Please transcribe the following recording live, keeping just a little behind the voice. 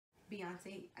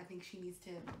fiance, I think she needs to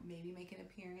maybe make an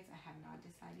appearance. I have not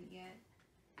decided yet,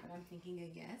 but I'm thinking a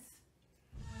yes.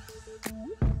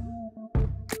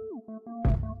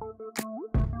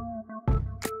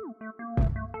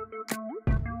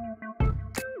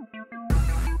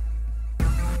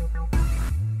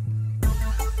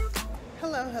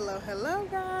 Hello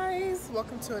guys,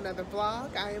 welcome to another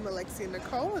vlog. I am Alexia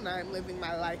Nicole and I am living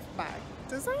my life by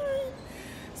design.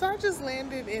 So I just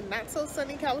landed in not so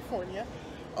sunny California,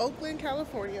 Oakland,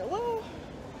 California. Well,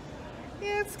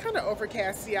 yeah, it's kind of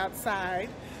overcasty outside.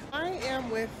 I am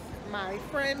with my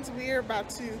friends. We are about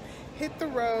to hit the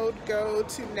road, go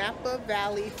to Napa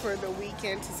Valley for the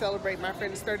weekend to celebrate my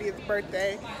friend's 30th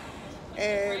birthday.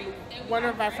 And one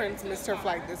of our friends missed her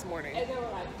flight this morning.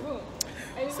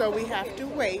 So we have to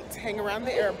wait, hang around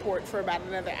the airport for about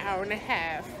another hour and a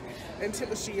half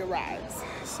until she arrives.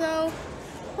 So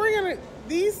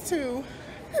these two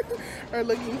are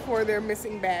looking for their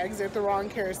missing bags at the wrong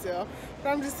carousel. But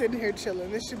I'm just sitting here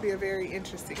chilling. This should be a very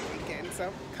interesting weekend.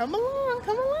 So come along,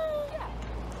 come along.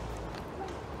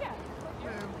 The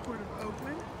Port of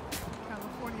Oakland,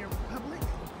 California Republic,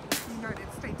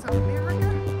 United States of America.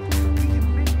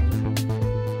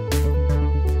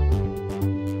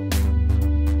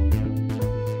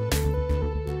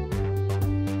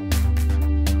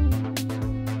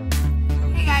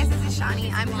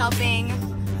 I'm helping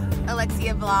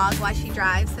Alexia vlog while she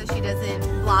drives so she doesn't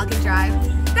vlog and drive.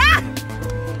 Ah!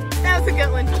 That was a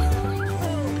good one.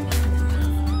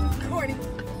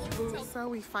 So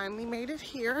we finally made it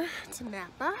here to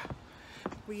Napa.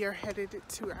 We are headed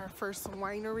to our first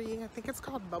winery. I think it's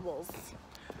called Bubbles.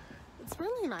 It's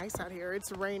really nice out here.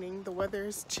 It's raining. The weather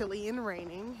is chilly and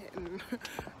raining, and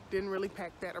didn't really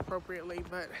pack that appropriately,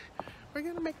 but we're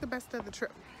gonna make the best of the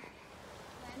trip.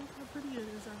 How pretty it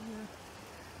is out here.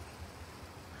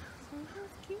 Oh, how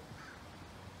cute.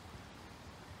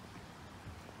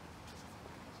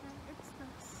 It's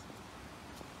nice.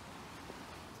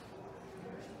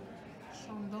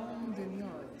 Chandon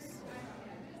Vignoles.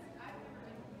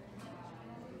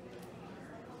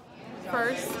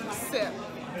 First sip.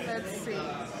 Let's see.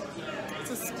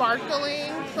 It's a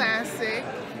sparkling classic.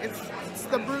 It's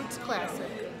the Brut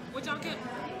Classic. What y'all get?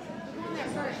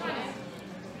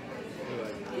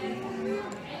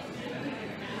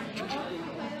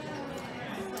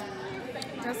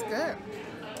 That's good.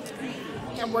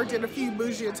 I worked at a few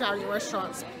bougie Italian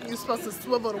restaurants. You're supposed to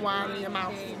swivel the wine in your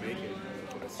mouth.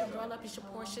 It's your girl up, it's your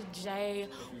Portia J.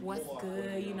 What's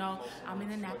good? You know, I'm in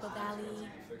the Napa Valley.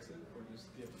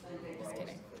 Just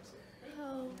kidding.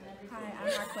 Hello. Hi,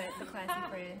 I'm Marquette, the classy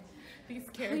friend. These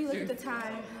Will characters. you look at the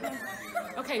time?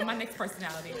 Okay, my next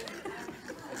personality.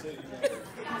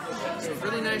 So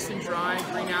really nice and dry,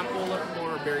 green apple,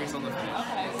 more berries on the front.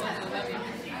 Okay.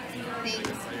 Thanks.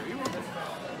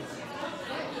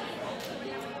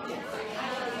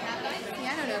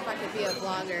 Yeah, I don't know if I could be a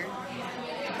vlogger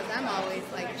because I'm always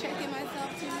like checking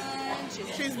myself too much.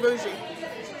 She's bougie.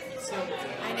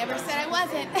 I never said I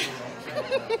wasn't.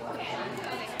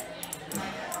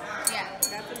 Yeah.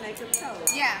 Got to make a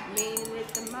toast. Yeah. Meaning it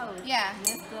the most. Yeah.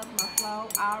 Messed up my flow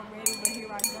already, but here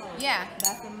I go. Yeah.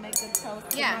 Got to make a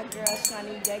toast Yeah. to my girl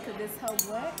Shani Day, cause this her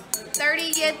what?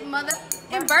 30th mother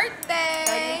and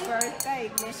birthday. 30th birthday.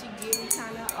 Then she getting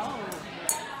kinda old.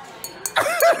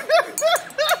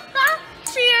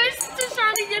 Cheers to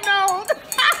Shani getting old. Do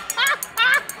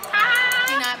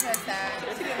not press that.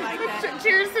 She didn't like that.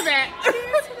 Cheers to that.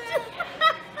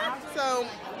 So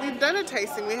we've done a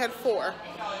tasting. We had 4.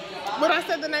 What I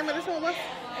said the name of this one was?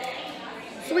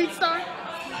 Sweet Star?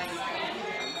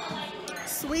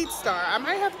 Sweet Star. I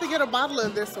might have to get a bottle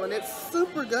of this one. It's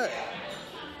super good.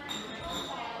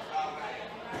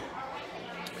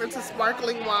 It's a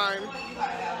sparkling wine.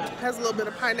 It has a little bit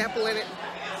of pineapple in it.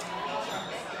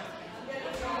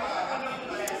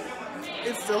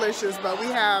 It's delicious, but we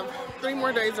have 3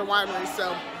 more days of winery,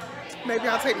 so maybe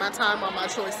I'll take my time on my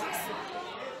choices.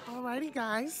 Alrighty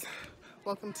guys,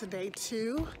 welcome to day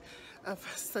 2 of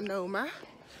Sonoma.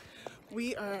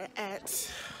 We are at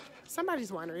somebody's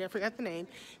winery, I forgot the name,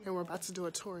 and we're about to do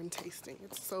a tour and tasting.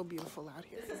 It's so beautiful out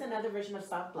here. This is another version of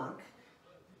Sauv Blanc.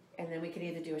 And then we can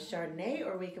either do a Chardonnay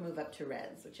or we can move up to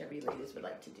reds, whichever you ladies would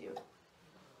like to do.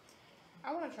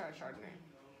 I want to try a Chardonnay.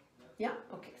 Yeah,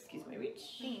 okay, excuse my reach.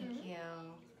 Thank you.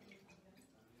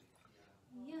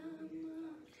 Yum.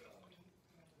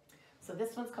 So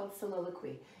this one's called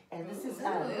Soliloquy. And this is, Ooh,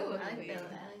 I like that.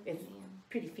 it's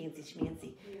pretty fancy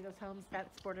schmancy. Those homes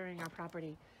that's bordering our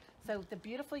property. So the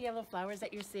beautiful yellow flowers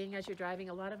that you're seeing as you're driving,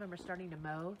 a lot of them are starting to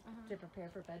mow to prepare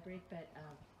for bed break, but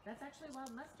that's actually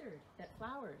wild mustard that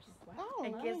flowers. Oh,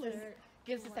 It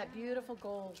gives us that beautiful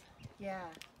gold.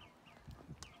 Yeah.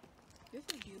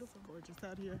 beautiful, gorgeous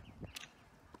out here.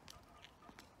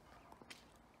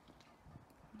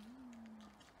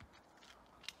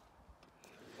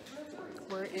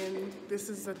 We're in, this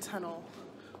is a tunnel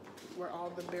where all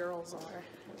the barrels are.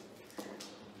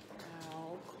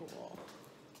 How cool.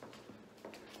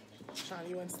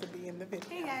 Shawnee wants to be in the video.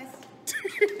 Hey guys.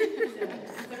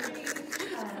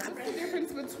 What's the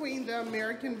difference between the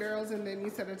American barrels and then you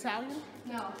said Italian?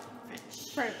 No.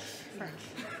 French.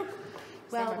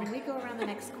 Well, when we go around the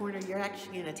next corner, you're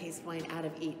actually going to taste wine out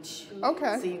of each.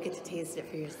 Okay. So you get to taste it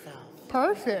for yourself.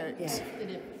 Perfect.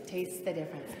 Yeah, taste the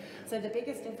difference. So the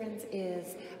biggest difference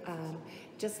is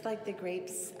just like the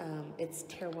grapes, it's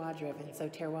terroir driven. So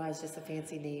terroir is just a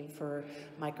fancy name for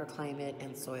microclimate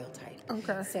and soil type.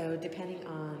 Okay. So depending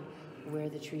on where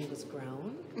the tree was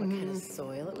grown, what kind of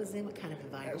soil it was in, what kind of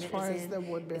environment As far it's as in, the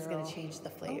wood it's going barrel. to change the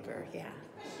flavor. Yeah.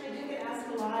 I do get asked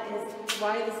a lot is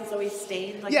why this is always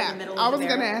stained like Yeah, in the middle I of the was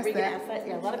barrel. gonna ask Were you gonna that. ask that?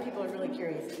 Yeah, a lot of people are really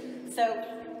curious. So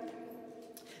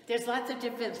there's lots of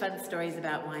different fun stories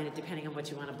about wine, depending on what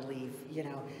you want to believe. You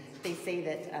know, they say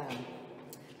that,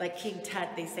 like King Tut,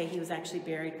 they say he was actually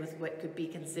buried with what could be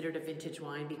considered a vintage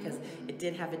wine because it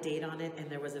did have a date on it and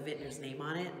there was a vintner's name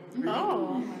on it. Right?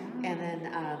 Oh. And then,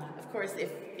 of course,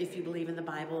 if you believe in the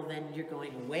Bible, then you're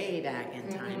going way back in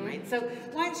time, right? So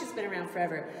wine's just been around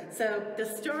forever. So the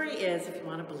story is, if you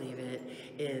want to believe it,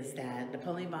 is that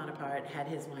Napoleon Bonaparte had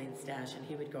his wine stash and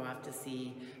he would go off to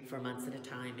sea for months at a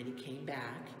time and he came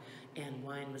back and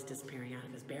wine was disappearing out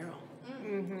of his barrel.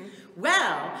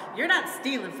 Well, you're not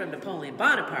stealing from Napoleon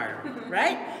Bonaparte,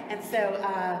 right? And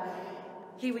so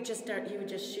he would just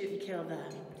shoot and kill the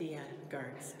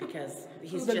guards because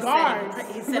he's The just guards.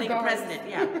 setting The a guards. precedent.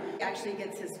 Yeah, he actually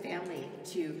gets his family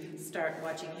to start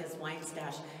watching his wine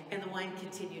stash, and the wine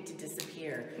continued to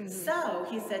disappear. So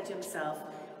he said to himself,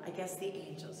 "I guess the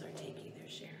angels are taking their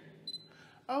share."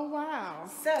 Oh, wow.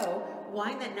 So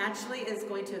wine that naturally is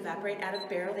going to evaporate out of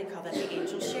barrel, they call that the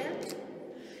angel share.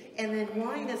 And then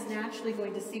wine is naturally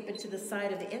going to seep into the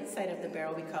side of the inside of the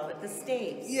barrel. We call it the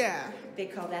staves. Yeah. They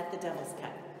call that the devil's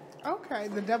cut. Okay,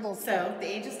 the devil's So the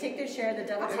angels take their share, the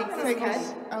devil takes his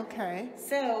cut. Okay.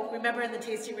 So remember in the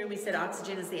tasting room we said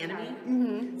oxygen is the enemy?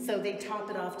 So they top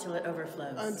it off till it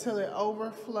overflows. Until it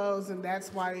overflows, and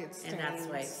that's why it stains. And that's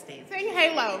why it stains. Sing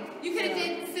Halo. You could have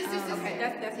did Sisters. Okay,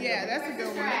 that's a Yeah, good that's a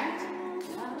good one. I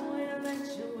way to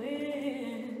let you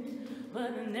in,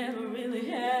 but I never really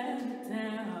had it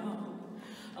down.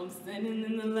 I'm standing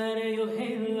in the light of your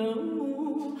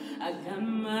halo. I got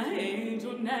my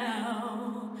angel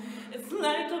now. It's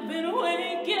like I've been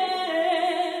awakened.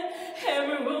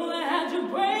 Every rule I had you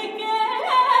breaking.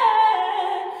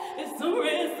 It's the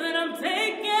risk that I'm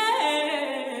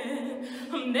taking.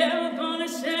 I'm never gonna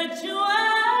shut you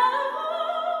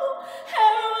out.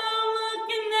 Everywhere I'm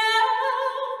looking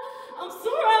now, I'm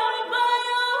surrounded by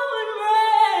your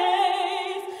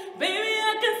embrace. Baby, I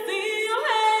can see your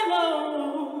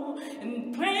halo, and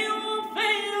pray you won't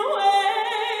fade away.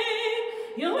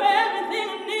 You're everything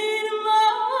I need and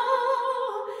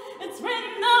more. It's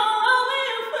written all over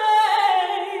your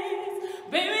face.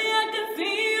 Baby, I can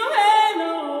see your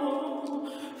halo.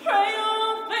 Pray you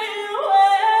won't fade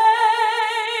away.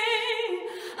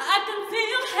 I can see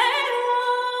your halo,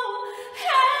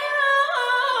 halo,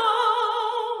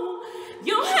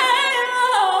 your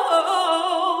halo,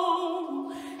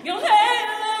 your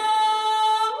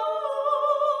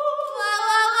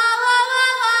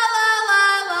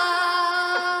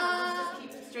halo.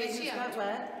 Straight she up.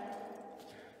 What?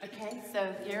 Okay,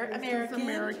 so you're American,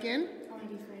 American.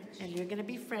 and you're gonna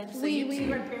be French. So you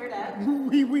two are paired up.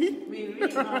 Oui, oui. Oui, oui.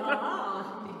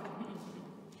 Aw.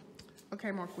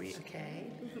 Okay, more queen. Okay.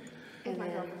 And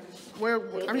then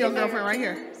I'm your girlfriend right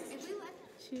here.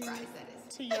 If we let fries, that is.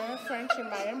 To your French and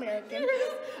my American.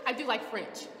 I do like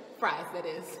French fries, that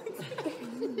is.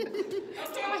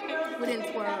 We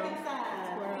didn't twirl.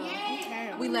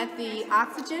 Okay. We let the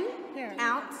oxygen Here.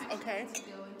 out. Okay.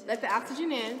 Let the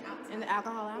oxygen in and the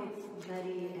alcohol out. it's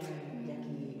nutty and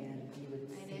yucky, and you would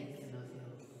sink in those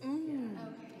hills.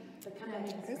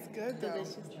 It's good though.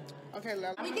 Okay,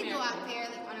 love. We could go out there,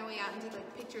 like on our way out, and take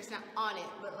like pictures, not on it,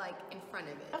 but like in front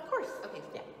of it. Of course. Okay.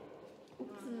 Yeah.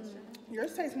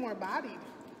 Yours tastes more bodied. I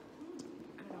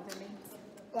don't know what that means.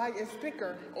 Like it's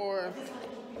thicker, or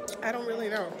I don't really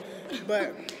know,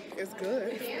 but it's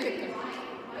good.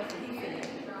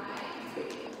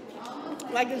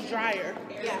 Like it's drier.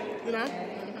 Yeah. You know?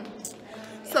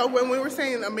 So when we were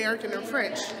saying American and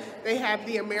French, they have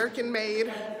the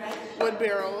American-made wood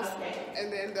barrels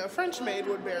and then the French-made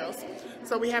wood barrels.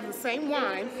 So we have the same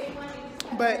wine,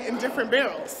 but in different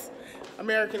barrels,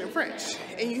 American and French.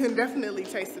 And you can definitely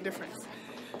taste the difference.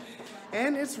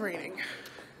 And it's raining.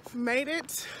 We've made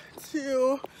it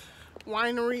to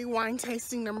winery wine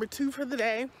tasting number 2 for the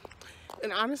day.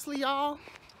 And honestly, y'all,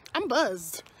 I'm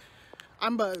buzzed.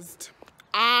 I'm buzzed.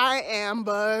 I am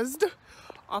buzzed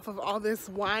off of all this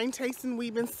wine tasting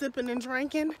we've been sipping and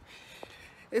drinking.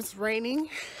 It's raining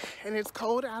and it's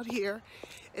cold out here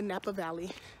in Napa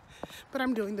Valley, but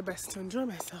I'm doing the best to enjoy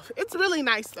myself. It's really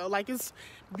nice though, like it's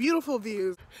beautiful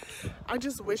views. I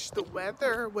just wish the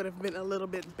weather would have been a little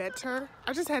bit better.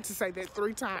 I just had to say that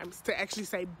 3 times to actually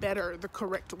say better the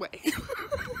correct way.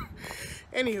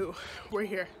 Anywho, we're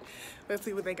here. Let's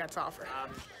see what they got to offer.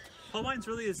 Hall Wines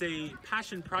really is a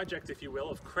passion project, if you will,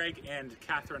 of Craig and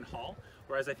Catherine Hall.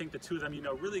 Whereas I think the two of them, you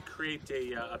know, really create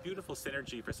a beautiful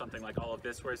synergy for something like all of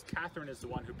this. Whereas Catherine is the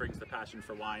one who brings the passion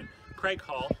for wine. Craig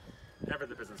Hall, never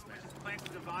the businessman.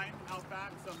 Planted the vine out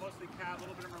back, so mostly Cab, a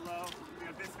little bit of Merlot. We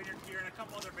have this vineyard here and a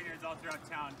couple other vineyards all throughout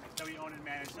town that we own and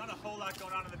manage. Not a whole lot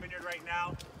going on in the vineyard right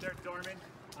now. They're dormant,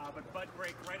 but bud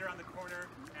break right around the corner,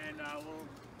 and we'll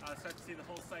start to see the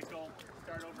whole cycle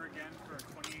start over again for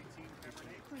 2018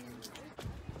 Cabernet.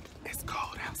 It's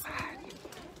cold outside.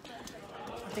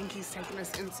 I think he's taking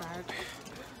us inside.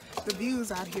 The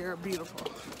views out here are beautiful,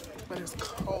 but it's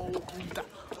cold.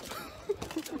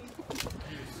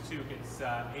 Too gets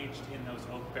aged in those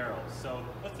oak barrels. So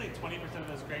let's say 20% of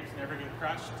those grapes never get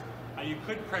crushed. You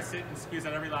could press it and squeeze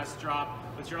out every last drop,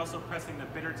 but you're also pressing the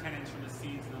bitter tannins from the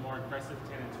seeds and the more aggressive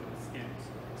tannins from the skins.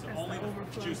 So only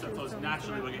the juice that flows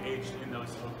naturally will get aged in those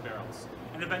oak barrels.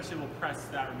 And eventually we'll press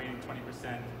that remaining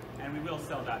 20%, and we will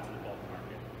sell that to the bulk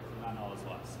market. So not all is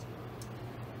lost.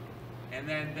 And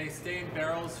then they stay in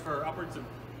barrels for upwards of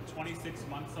 26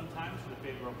 months sometimes for the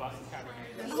big, robust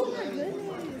Cabernet. Oh my goodness,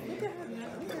 look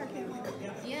at her.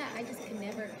 Yeah, I just can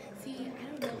never, see, I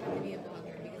don't know if I can be a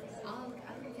blogger because I don't do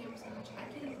camera so much, I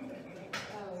can't even,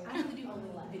 I really do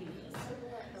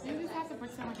videos. You just have to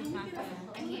pretend like it's not there.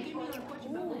 I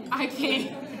can't. I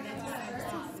can't.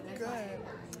 Good.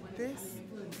 This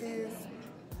is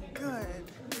good.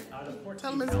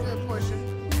 Tell them it's a good portion.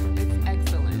 It's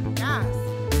excellent. Yes.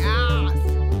 Yes.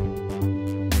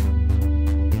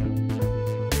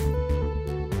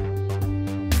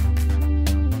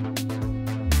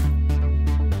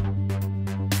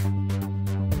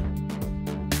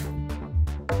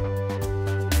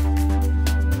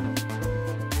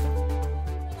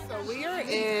 So we are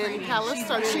in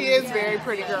Calistoga. She is very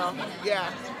pretty girl.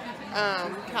 Yeah.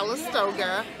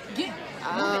 Calistoga.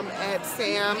 At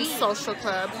Sam's Social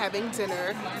Club having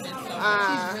dinner.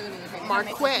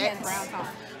 Marquette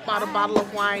bought a bottle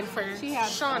of wine for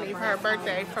Shawnee for her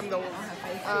birthday from the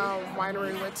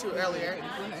winery we went to earlier.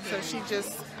 So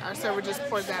our server just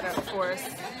poured that up for us.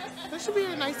 This should be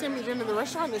a nice family dinner. The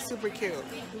restaurant is super cute.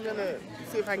 I'm gonna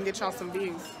see if I can get y'all some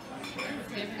views.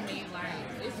 Definitely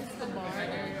like, this is the bar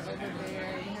area over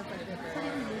there. You have like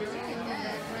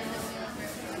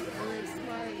It's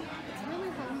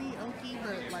really homey, oaky,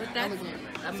 but like But that's elegant.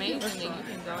 amazing that you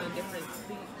can go in different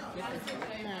spots.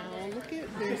 Now look at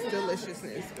this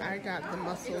deliciousness. I got the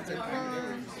mussels and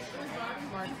prawns.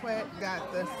 Marquette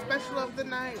got the special of the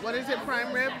night. What is it?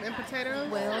 Prime rib and potato?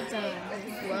 Well done.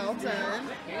 Well done.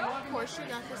 Portia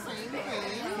got the same thing.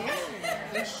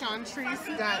 And Chantrice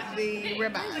got the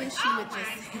ribeye. She would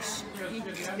just,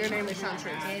 Your name is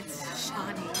Chantrice. it's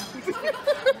Shawnee.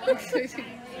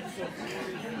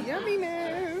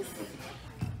 Yumminess.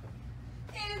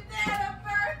 Is that a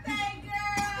birthday girl?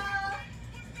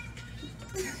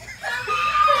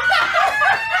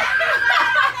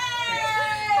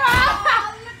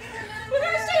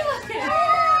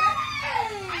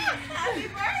 Happy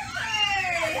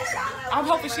birthday! I'm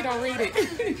hoping she don't read it. Go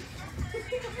Shawnee!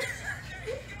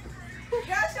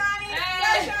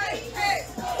 Go Shawnee! Hey!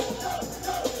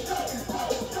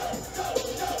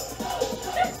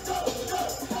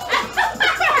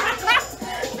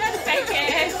 That's fake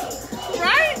ass.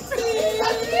 Right?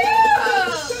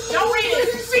 Don't read it.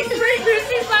 She's reading it.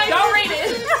 She's like, don't read it.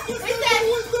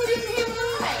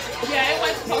 Yeah, it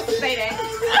wasn't supposed to say that.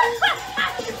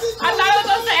 I thought it was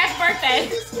supposed to say happy birthday.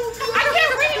 I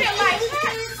kept reading it like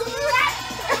that.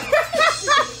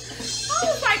 I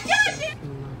was like, God damn.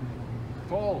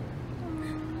 Full.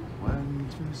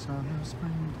 Winter, summer,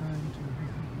 springtime,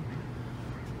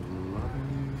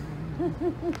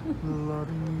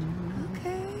 loving you.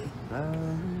 Okay.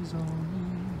 There is only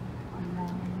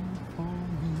one for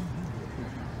me,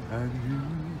 and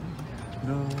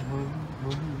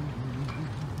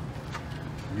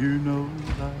you know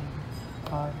that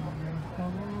I'll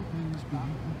always be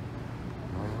loving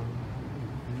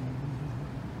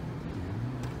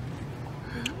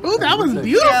you. Ooh, that was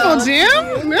beautiful, Jim.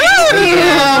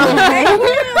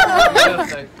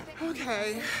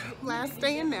 Okay, last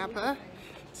day in Napa.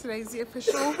 Today's the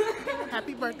official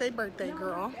happy birthday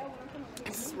girl.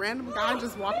 This random guy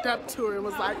just walked up to her and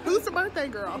was like, who's the birthday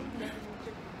girl?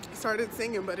 He started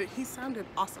singing, but he sounded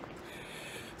awesome.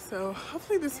 So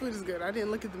hopefully this food is good. I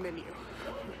didn't look at the menu.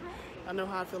 I know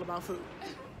how I feel about food.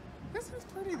 This is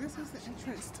pretty. This is the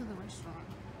entrance to the restaurant.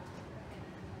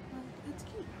 It's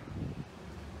cute.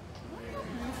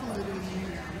 Beautiful it is in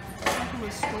here. It's like it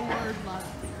was stored, like,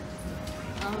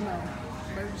 I don't know,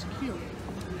 but it's cute.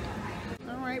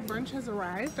 Alright, brunch has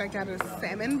arrived. I got a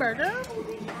salmon burger.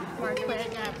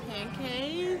 Marquette got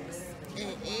pancakes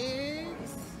and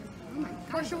eggs.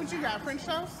 Portia, what you got? French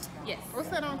toast? Yes. What's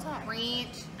that on top?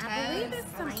 Ranch. I believe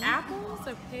it's some apples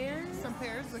or pears. Some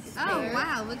pears. Look at Oh, pears.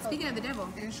 wow. Look, speaking of the devil.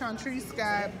 And Chantrice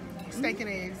got steak and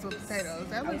eggs with potatoes.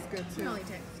 That looks good too.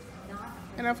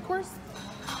 And of course,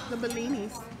 the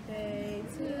bellinis. Birthday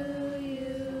to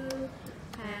you.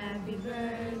 Happy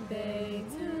birthday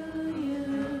to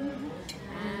you.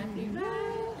 Happy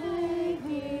birthday,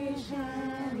 dear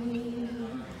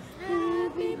Shani.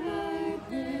 Happy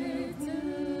birthday to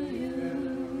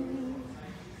you.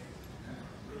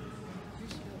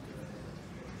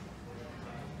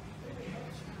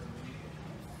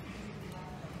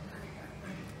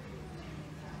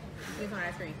 We want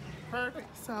ice cream. Perfect.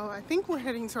 So I think we're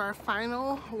heading to our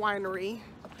final winery.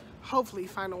 Hopefully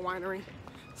final winery.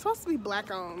 It's supposed to be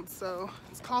black owned, so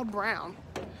it's called Brown.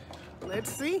 Let's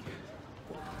see.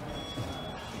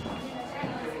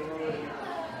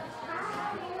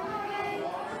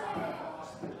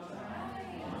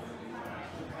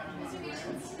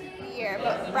 Year,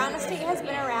 but Brown Estate has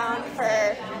been around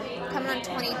for coming on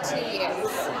 22 years.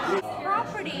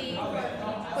 Property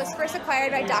was first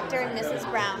acquired by Dr. and Mrs.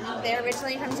 Brown. They're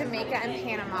originally from Jamaica and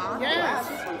Panama.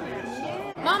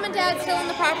 Yes. Mom and Dad still own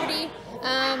the property,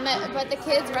 but the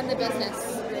kids run the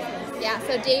business. Yeah,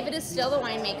 so David is still the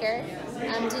winemaker.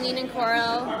 Deneen and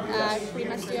Coral pretty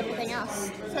much do everything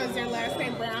else. So is their last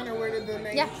name Brown, or where did the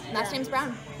name? Yeah, last name's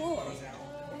Brown. Cool.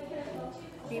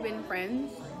 We've been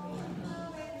friends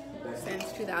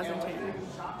since 2010.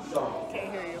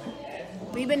 Can't hear you.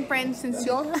 We've been friends since. You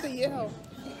don't have to yell.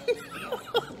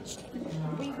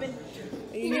 We've been.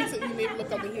 You need to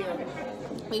look over here.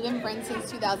 We've been friends since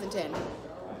 2010.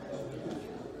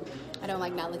 I don't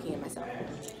like not looking at myself.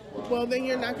 Well, then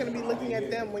you're not going to be looking at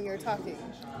them when you're talking.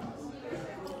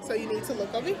 So you need to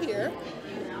look over here.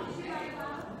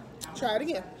 Try it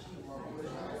again.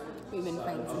 We've been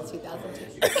friends since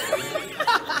 2010.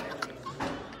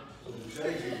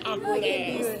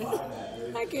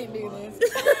 I can't do this.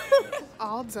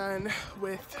 All done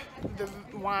with the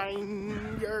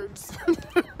vineyards.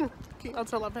 Can y'all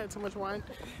tell I've had so much wine?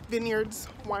 Vineyards,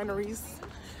 wineries.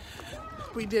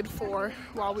 We did 4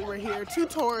 while we were here. 2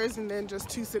 tours and then just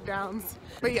 2 sit downs.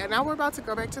 But yeah, now we're about to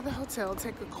go back to the hotel,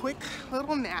 take a quick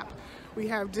little nap. We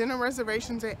have dinner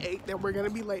reservations at 8 that we're gonna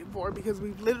be late for because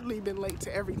we've literally been late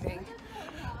to everything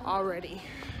already.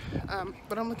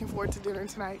 But I'm looking forward to dinner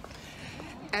tonight.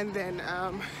 And then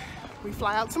we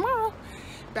fly out tomorrow,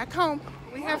 back home.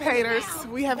 We have haters.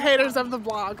 We have haters of the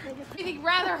vlog. Breathing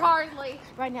rather hardly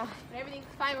right now. Everything's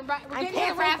fine. We're getting panting.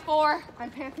 here for RAV 4.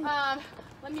 I'm panting.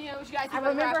 Let me know what you guys I think about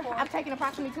remember RAV 4. I've taken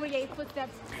approximately 28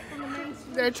 footsteps from the main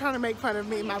street. They're trying to make fun of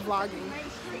me and my vlogging.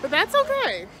 But that's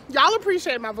okay. Y'all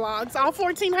appreciate my vlogs. All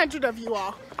 1,400 of you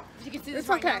all. You can see this It's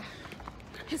right okay. now.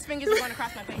 His fingers are going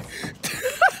across my face.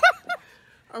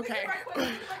 Okay.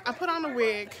 I put on a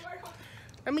wig.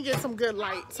 Let me get some good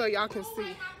light so y'all can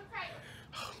see.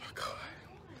 Oh my God.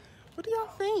 What do y'all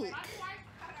think?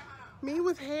 Me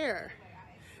with hair.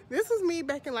 This is me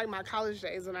back in like my college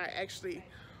days when I actually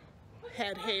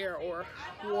had hair or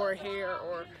wore hair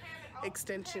or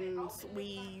extensions,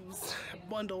 weaves,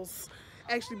 bundles.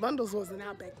 Actually, bundles wasn't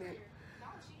out back then.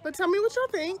 But tell me what y'all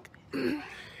think.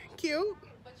 Cute?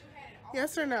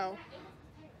 Yes or no?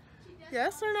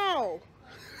 Yes or no?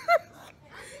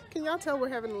 Can y'all tell we're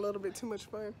having a little bit too much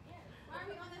fun?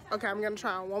 Okay, I'm gonna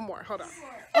try on one more. Hold on.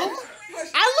 Oh,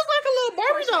 I look like a little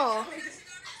Barbie doll.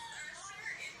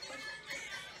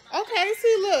 Okay,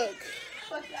 see, look.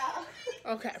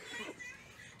 Okay.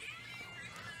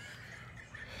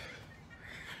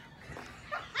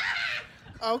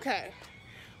 Okay.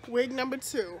 Wig number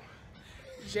 2.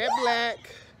 Jet black,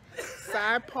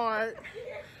 side part,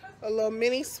 a little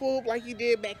mini swoop like you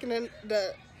did back in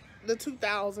the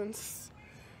 2000s.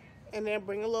 And then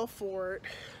bring a little forward.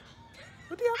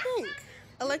 What do y'all think?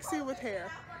 Alexia with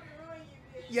hair.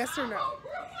 Yes or no?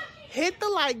 Hit the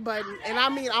like button. And I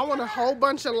mean, I want a whole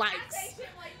bunch of likes.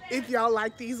 If y'all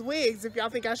like these wigs. If y'all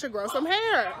think I should grow some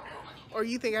hair. Or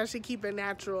you think I should keep it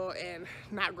natural and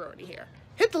not grow any hair.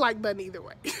 Hit the like button either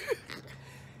way.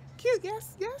 Cute,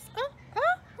 yes, yes. I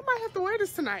might have to wear wear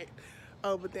this tonight.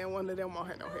 Oh, but then one of them won't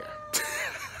have no hair.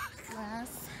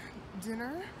 Last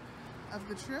dinner of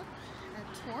the trip at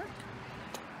Torque.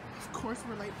 Of course,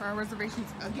 we're late for our reservations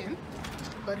again,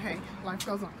 but hey, life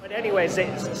goes on. But anyways,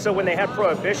 so when they had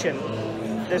Prohibition,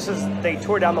 they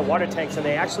tore down the water tanks and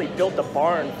they actually built a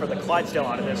barn for the Clydesdale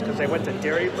out of this because they went to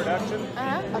dairy production.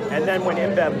 And then when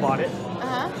InBev bought it,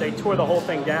 they tore the whole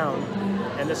thing down.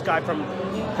 And this guy from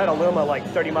Petaluma, like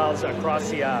 30 miles across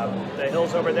the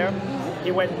hills over there, he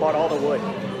went and bought all the wood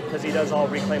because he does all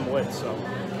reclaimed wood. So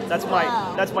that's my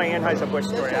Anheuser-Busch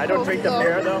story. I don't drink the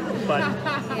beer though, but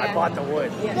I bought the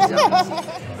wood.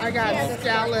 I got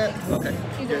scallops. Okay.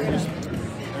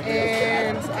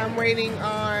 And I'm waiting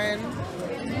on,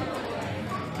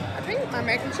 I think my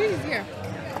mac and cheese. Yeah.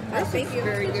 This is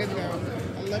very good though.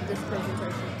 I love this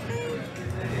presentation.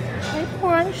 Hey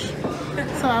Porsche.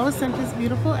 So I was sent this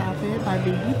beautiful outfit by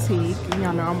Big Boutique.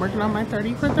 Y'all know I'm working on my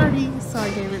 30 for 30, so I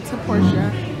gave it to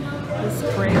Portia. This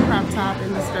gray crop top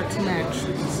and the skirt to match.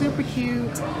 Super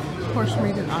cute. Porsche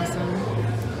made it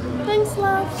awesome. Thanks,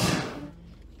 love.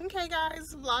 Okay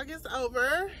guys, vlog is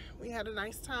over. We had a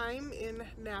nice time in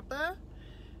Napa.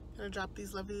 I'm gonna drop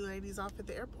these lovely ladies off at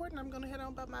the airport and I'm gonna head on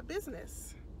about my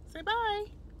business. Say bye.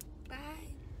 Bye.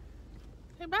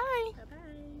 Say bye. Bye-bye.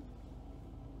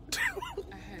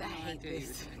 I hate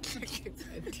this.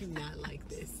 I do not like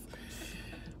this.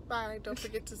 Bye. Don't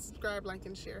forget to subscribe, like,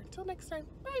 and share. Till next time.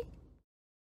 Bye.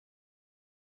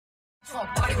 Put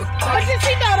your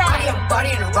seatbelt on.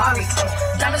 Body in a Rari.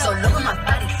 Diamonds all over my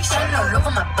body. Shining all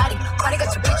over my body. Cardi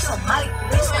got your bitch on Molly.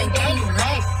 Bitch ain't gang, you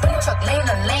lame. Bring the truck lane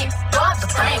to lane. Go off the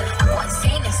frame. I'm going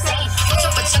insane. Put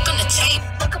up a check on the chain.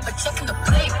 Look up a check in the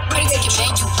plane. Pretty take it,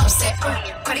 made you upset.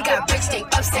 Cardi got rich, they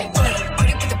upset.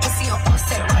 Pretty put the pussy on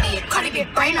offset. Cardi be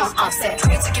brain on offset.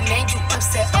 Pretty take it, made you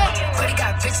upset. Cardi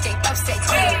got rich, they upset.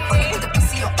 Pretty put the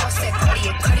pussy on offset. Cardi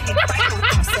be brain on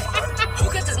offset. Who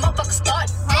got this motherfucker started?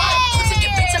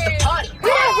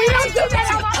 We don't do that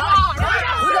on the pod.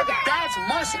 Who got the bags from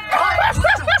Martian? Who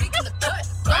got the freak in the cut?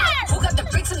 Who got the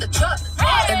bricks in the truck?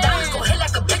 And diamonds gon' hit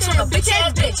like a bitch on a bitch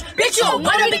ass bitch. Bitch, you don't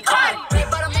wanna be caught. Big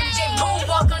bottom MJ,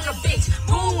 moonwalk on the bitch.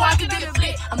 Moonwalking in the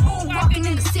flit. I'm moonwalking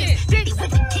in the city. Big with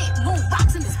the kick,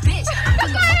 moonwalks in this bitch. I'm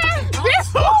in the motherfucking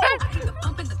Bronx. The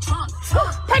pump in the trunk.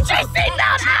 Put your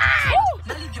seatbelt on.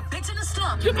 Now leave your bitch in the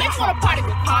slump. Your bitch wanna party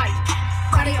with party.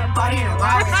 Party on body in a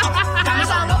Rari.